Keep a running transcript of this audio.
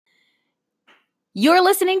You're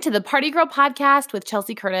listening to the Party Girl Podcast with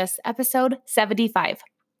Chelsea Curtis, episode 75.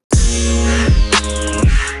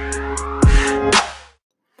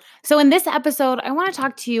 So in this episode, I want to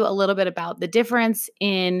talk to you a little bit about the difference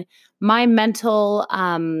in my mental,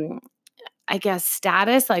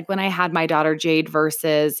 status, like when I had my daughter Jade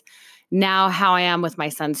versus now how I am with my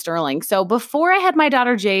son Sterling. So before I had my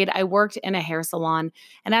daughter Jade, I worked in a hair salon.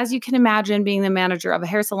 And as you can imagine, being the manager of a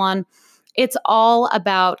hair salon, it's all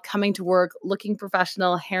about coming to work, looking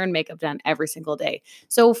professional, hair and makeup done every single day.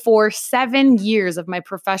 So for 7 years of my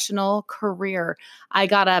professional career, I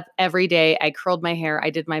got up every day. I curled my hair.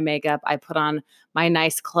 I did my makeup. I put on my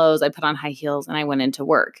nice clothes. I put on high heels and I went into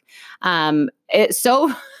work. I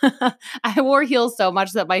wore heels so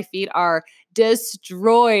much that my feet are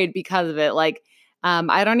destroyed because of it.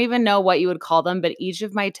 I don't even know what you would call them, but each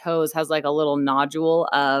of my toes has like a little nodule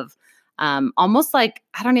of almost like,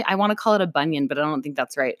 I want to call it a bunion, but I don't think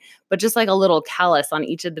that's right. But just like a little callus on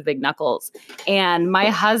each of the big knuckles. And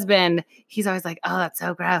my husband, he's always like, oh, that's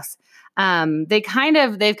so gross. They've kind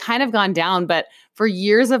of gone down, but for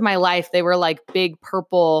years of my life, they were like big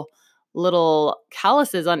purple little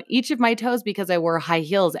calluses on each of my toes because I wore high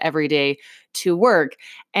heels every day to work.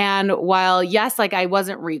 And while, yes, like I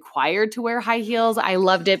wasn't required to wear high heels, I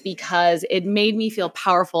loved it because it made me feel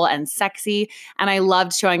powerful and sexy. And I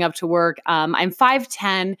loved showing up to work. I'm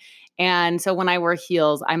 5'10". And so when I wear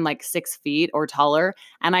heels, I'm like 6 feet or taller.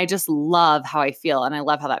 And I just love how I feel. And I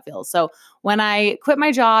love how that feels. So when I quit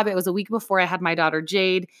my job, it was a week before I had my daughter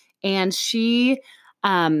Jade. And she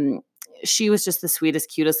was just the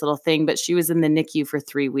sweetest, cutest little thing, but she was in the NICU for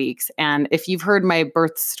 3 weeks. And if you've heard my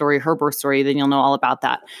her birth story, then you'll know all about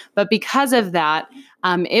that. But because of that,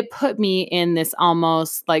 it put me in this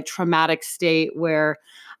almost like traumatic state where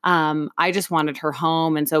I just wanted her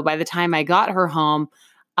home. And so by the time I got her home,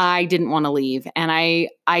 I didn't want to leave. And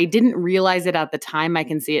I didn't realize it at the time. I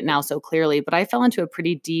can see it now so clearly, but I fell into a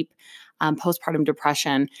pretty deep postpartum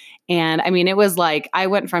depression. And I mean, it was like I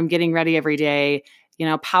went from getting ready every day,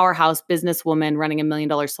 powerhouse businesswoman running $1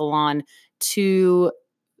 million salon, to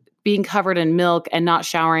being covered in milk and not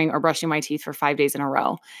showering or brushing my teeth for 5 days in a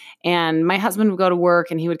row. And my husband would go to work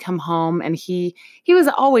and he would come home and he was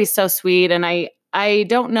always so sweet. And I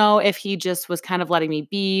don't know if he just was kind of letting me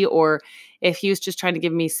be or if he was just trying to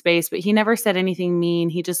give me space, but he never said anything mean.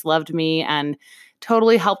 He just loved me and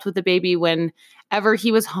totally helped with the baby whenever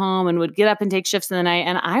he was home and would get up and take shifts in the night.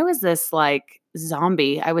 And I was this like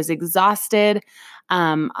zombie. I was exhausted.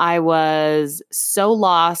 I was so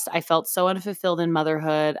lost. I felt so unfulfilled in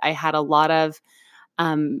motherhood. I had a lot of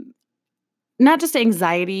not just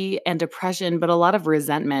anxiety and depression, but a lot of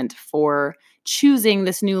resentment for choosing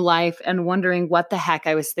this new life and wondering what the heck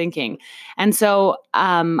I was thinking. And so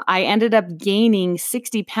I ended up gaining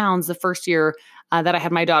 60 pounds the first year that I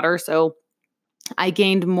had my daughter. So I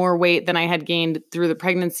gained more weight than I had gained through the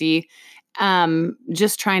pregnancy,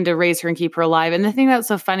 just trying to raise her and keep her alive. And the thing that's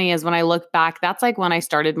so funny is when I look back, that's like when I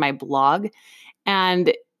started my blog.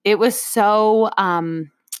 And it was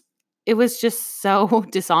it was just so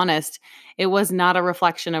dishonest. It was not a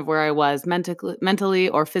reflection of where I was mentally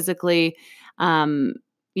or physically. And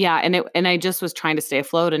I just was trying to stay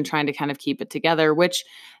afloat and trying to kind of keep it together, which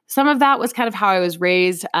some of that was kind of how I was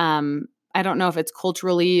raised. I don't know if it's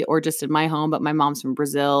culturally or just in my home, but my mom's from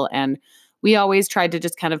Brazil and we always tried to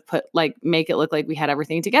just kind of make it look like we had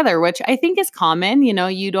everything together, which I think is common.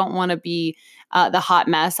 You don't want to be the hot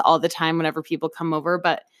mess all the time whenever people come over,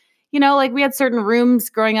 but like we had certain rooms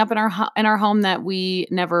growing up in our home that we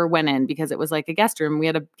never went in because it was like a guest room. We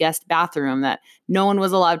had a guest bathroom that no one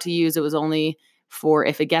was allowed to use. It was only for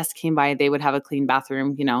if a guest came by, they would have a clean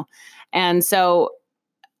bathroom, And so,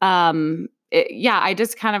 I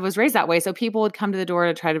just kind of was raised that way. So people would come to the door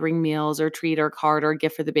to try to bring meals or treat or card or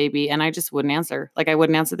gift for the baby. And I just wouldn't answer. Like I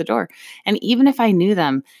wouldn't answer the door. And even if I knew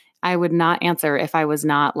them, I would not answer if I was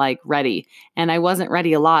not like ready. And I wasn't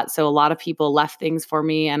ready a lot. So a lot of people left things for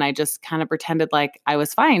me and I just kind of pretended like I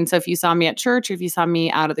was fine. So if you saw me at church, if you saw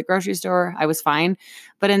me out of the grocery store, I was fine.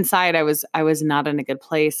 But inside I was not in a good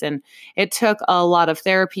place. And it took a lot of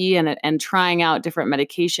therapy and trying out different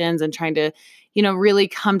medications and trying to, really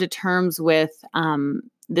come to terms with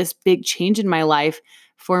this big change in my life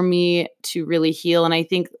for me to really heal. And I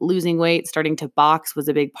think losing weight, starting to box was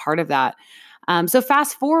a big part of that. So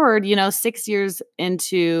fast forward, 6 years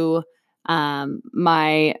into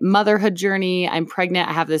my motherhood journey, I'm pregnant.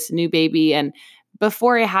 I have this new baby. And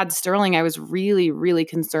before I had Sterling, I was really, really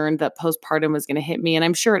concerned that postpartum was going to hit me. And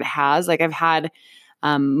I'm sure it has. Like I've had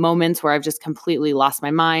moments where I've just completely lost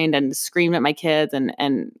my mind and screamed at my kids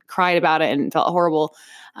and cried about it and felt horrible.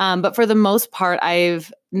 But for the most part,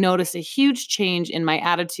 I've noticed a huge change in my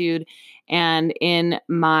attitude and in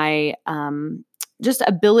my just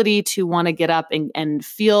ability to want to get up and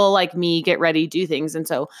feel like me, get ready, do things. And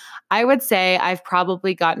so I would say I've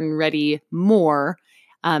probably gotten ready more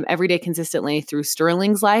every day consistently through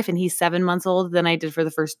Sterling's life. And he's 7 months old than I did for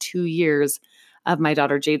the first 2 years of my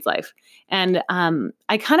daughter Jade's life. And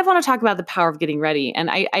I kind of want to talk about the power of getting ready.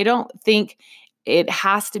 And I don't think it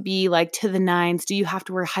has to be like to the nines. Do you have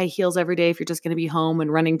to wear high heels every day if you're just going to be home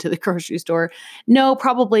and running to the grocery store? No,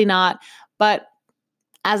 probably not. But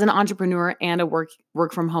as an entrepreneur and a work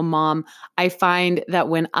from home mom, I find that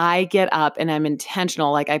when I get up and I'm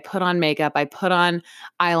intentional, like I put on makeup, I put on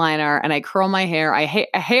eyeliner, and I curl my hair, I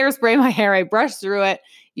hairspray my hair, I brush through it.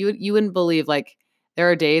 You wouldn't believe, like, there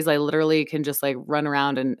are days I literally can just like run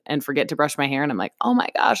around and forget to brush my hair, and I'm like, oh my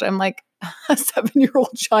gosh, I'm like a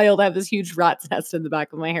 7-year-old child. I have this huge rat's nest in the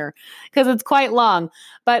back of my hair because it's quite long.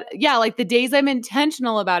 But yeah, like the days I'm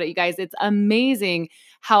intentional about it, you guys, it's amazing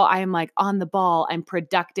how I'm like on the ball. I'm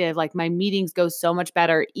productive. Like my meetings go so much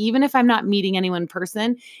better. Even if I'm not meeting anyone in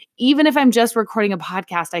person, even if I'm just recording a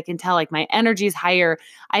podcast, I can tell like my energy is higher.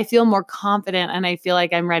 I feel more confident and I feel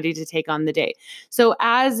like I'm ready to take on the day. So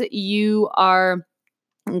as you are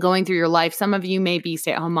going through your life, some of you may be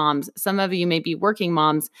stay-at-home moms, some of you may be working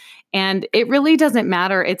moms, and it really doesn't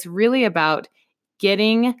matter. It's really about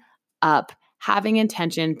getting up, having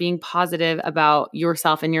intention, being positive about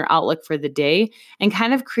yourself and your outlook for the day, and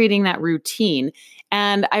kind of creating that routine.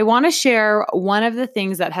 And I want to share one of the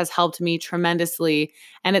things that has helped me tremendously,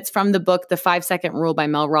 and it's from the book The 5 Second Rule by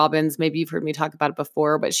Mel Robbins. Maybe you've heard me talk about it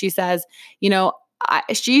before, but she says,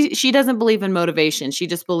 she doesn't believe in motivation. She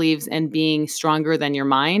just believes in being stronger than your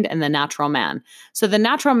mind and the natural man. So the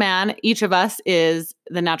natural man, each of us is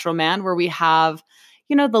the natural man, where we have,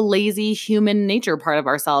 the lazy human nature part of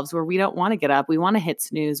ourselves where we don't want to get up. We want to hit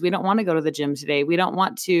snooze. We don't want to go to the gym today. We don't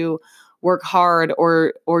want to work hard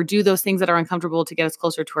or do those things that are uncomfortable to get us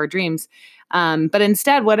closer to our dreams. But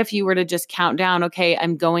instead, what if you were to just count down, okay,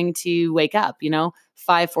 I'm going to wake up,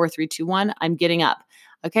 5, 4, 3, 2, 1, I'm getting up.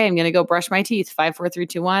 Okay, I'm going to go brush my teeth. 5, 4, 3,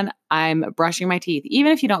 2, 1. I'm brushing my teeth.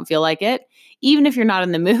 Even if you don't feel like it, even if you're not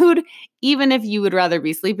in the mood, even if you would rather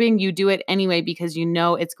be sleeping, you do it anyway because you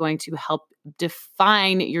know it's going to help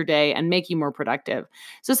define your day and make you more productive.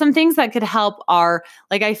 So some things that could help are,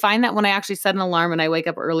 like, I find that when I actually set an alarm and I wake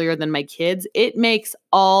up earlier than my kids, it makes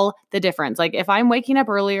all the difference. Like if I'm waking up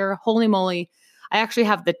earlier, holy moly, I actually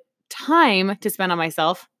have the time to spend on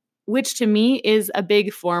myself, which to me is a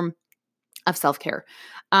big form of self-care.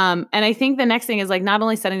 And I think the next thing is like not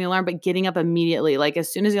only setting the alarm, but getting up immediately. Like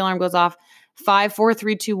as soon as the alarm goes off, 5, 4,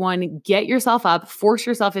 3, 2, 1, get yourself up, force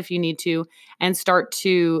yourself if you need to, and start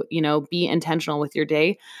to, be intentional with your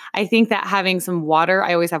day. I think that having some water,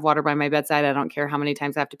 I always have water by my bedside. I don't care how many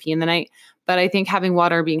times I have to pee in the night, but I think having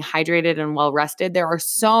water, being hydrated and well rested, there are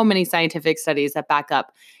so many scientific studies that back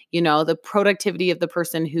up the productivity of the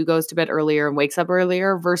person who goes to bed earlier and wakes up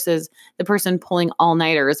earlier versus the person pulling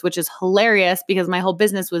all-nighters, which is hilarious because my whole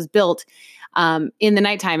business was built in the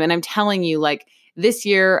nighttime. And I'm telling you, like this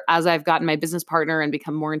year, as I've gotten my business partner and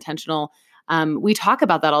become more intentional, we talk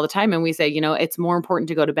about that all the time. And we say, it's more important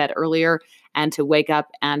to go to bed earlier and to wake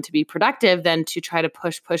up and to be productive than to try to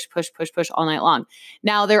push all night long.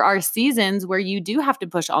 Now, there are seasons where you do have to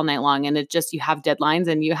push all night long and you have deadlines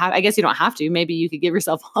and I guess you don't have to, maybe you could give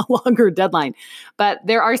yourself a longer deadline, but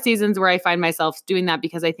there are seasons where I find myself doing that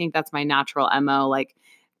because I think that's my natural MO, like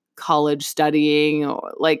college studying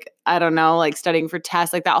or like, I don't know, like studying for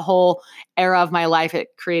tests, like that whole era of my life,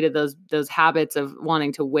 it created those habits of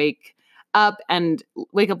wanting to wake up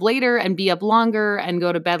later and be up longer and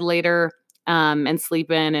go to bed later and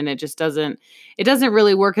sleep in. And it doesn't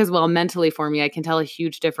really work as well mentally for me. I can tell a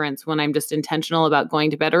huge difference when I'm just intentional about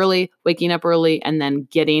going to bed early, waking up early, and then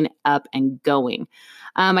getting up and going.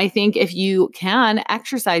 I think if you can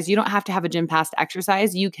exercise, you don't have to have a gym pass to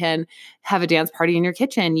exercise. You can have a dance party in your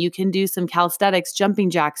kitchen. You can do some calisthenics, jumping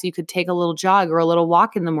jacks. You could take a little jog or a little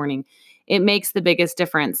walk in the morning. It makes the biggest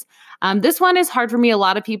difference. This one is hard for me. A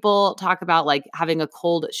lot of people talk about like having a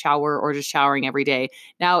cold shower or just showering every day.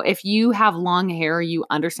 Now, if you have long hair, you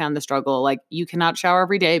understand the struggle. Like you cannot shower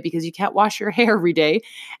every day because you can't wash your hair every day.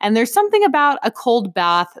 And there's something about a cold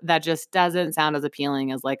bath that just doesn't sound as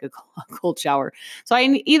appealing as like a cold shower. So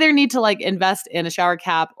I either need to like invest in a shower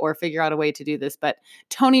cap or figure out a way to do this. But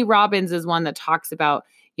Tony Robbins is one that talks about,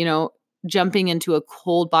 jumping into a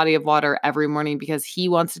cold body of water every morning because he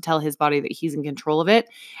wants to tell his body that he's in control of it.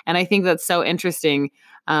 And I think that's so interesting.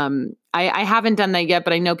 I haven't done that yet,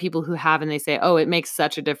 but I know people who have, and they say, oh, it makes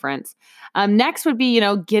such a difference. Next would be,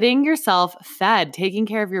 getting yourself fed, taking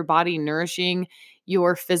care of your body, nourishing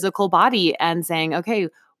your physical body and saying, okay,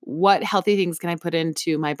 what healthy things can I put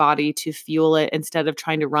into my body to fuel it instead of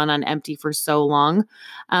trying to run on empty for so long?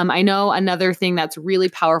 I know another thing that's really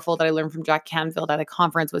powerful that I learned from Jack Canfield at a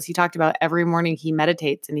conference was he talked about every morning he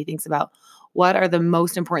meditates and he thinks about what are the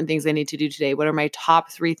most important things I need to do today? What are my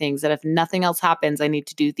top 3 things that if nothing else happens, I need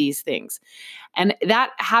to do these things? And that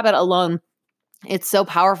habit alone, it's so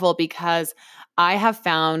powerful because I have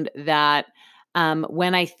found that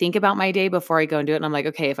when I think about my day before I go and do it, and I'm like,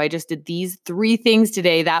 okay, if I just did these 3 things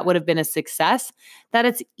today, that would have been a success. That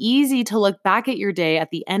it's easy to look back at your day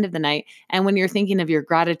at the end of the night. And when you're thinking of your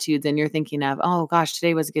gratitudes and you're thinking of, oh gosh,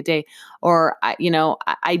 today was a good day, or,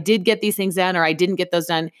 I did get these things done or I didn't get those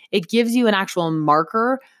done, it gives you an actual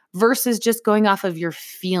marker versus just going off of your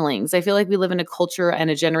feelings. I feel like we live in a culture and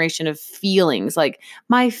a generation of feelings. Like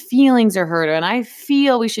my feelings are hurt and I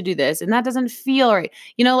feel we should do this and that doesn't feel right.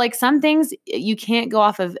 Like some things you can't go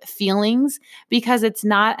off of feelings because it's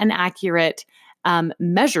not an accurate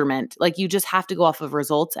measurement. Like you just have to go off of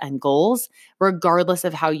results and goals, regardless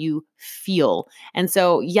of how you feel. And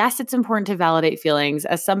so, yes, it's important to validate feelings.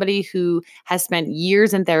 As somebody who has spent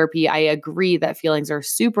years in therapy, I agree that feelings are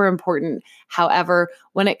super important. However,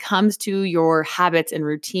 when it comes to your habits and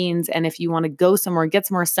routines, and if you want to go somewhere and get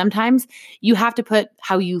somewhere, sometimes you have to put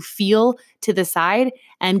how you feel to the side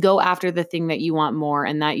and go after the thing that you want more.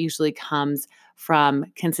 And that usually comes from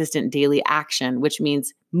consistent daily action, which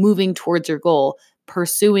means moving towards your goal,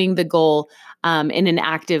 pursuing the goal in an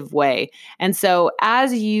active way. And so,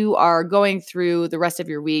 as you are going through the rest of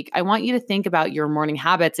your week, I want you to think about your morning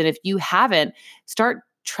habits. And if you haven't, start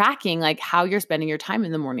tracking like how you're spending your time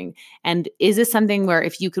in the morning. And is this something where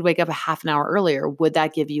if you could wake up a half an hour earlier, would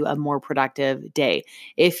that give you a more productive day?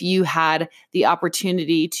 If you had the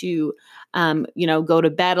opportunity to go to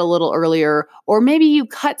bed a little earlier, or maybe you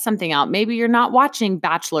cut something out. Maybe you're not watching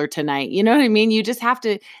Bachelor tonight. You know what I mean? You just have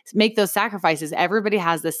to make those sacrifices. Everybody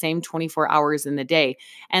has the same 24 hours in the day.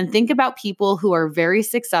 And think about people who are very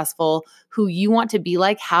successful, who you want to be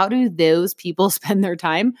like. How do those people spend their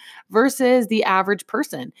time versus the average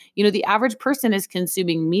person? The average person is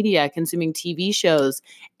consuming media, consuming TV shows,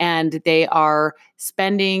 and they are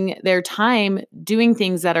spending their time doing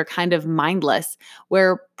things that are kind of mindless,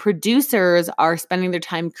 where producers are spending their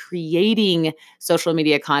time creating social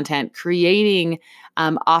media content, creating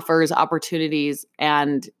offers, opportunities,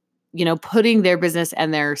 and putting their business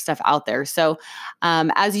and their stuff out there. So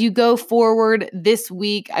as you go forward this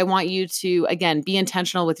week, I want you to, again, be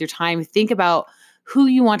intentional with your time. Think about who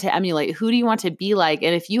you want to emulate. Who do you want to be like?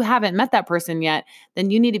 And if you haven't met that person yet,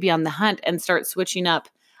 then you need to be on the hunt and start switching up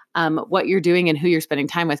what you're doing and who you're spending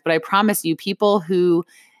time with. But I promise you, people who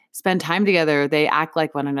spend time together, they act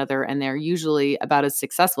like one another and they're usually about as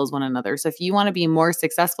successful as one another. So if you want to be more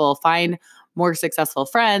successful, find more successful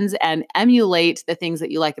friends and emulate the things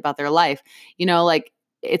that you like about their life. Like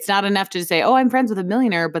it's not enough to say, oh, I'm friends with a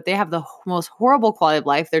millionaire, but they have the most horrible quality of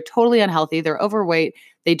life. They're totally unhealthy. They're overweight.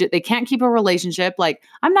 They can't keep a relationship. Like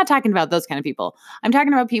I'm not talking about those kind of people. I'm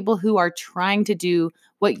talking about people who are trying to do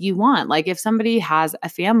what you want. Like if somebody has a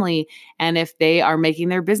family and if they are making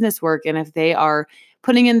their business work and if they are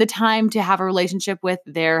putting in the time to have a relationship with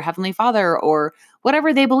their heavenly father or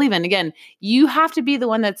whatever they believe in. Again, you have to be the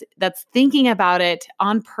one that's thinking about it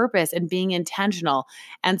on purpose and being intentional.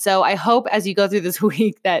 And so I hope as you go through this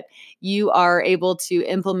week that you are able to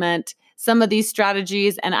implement some of these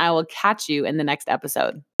strategies, and I will catch you in the next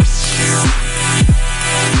episode.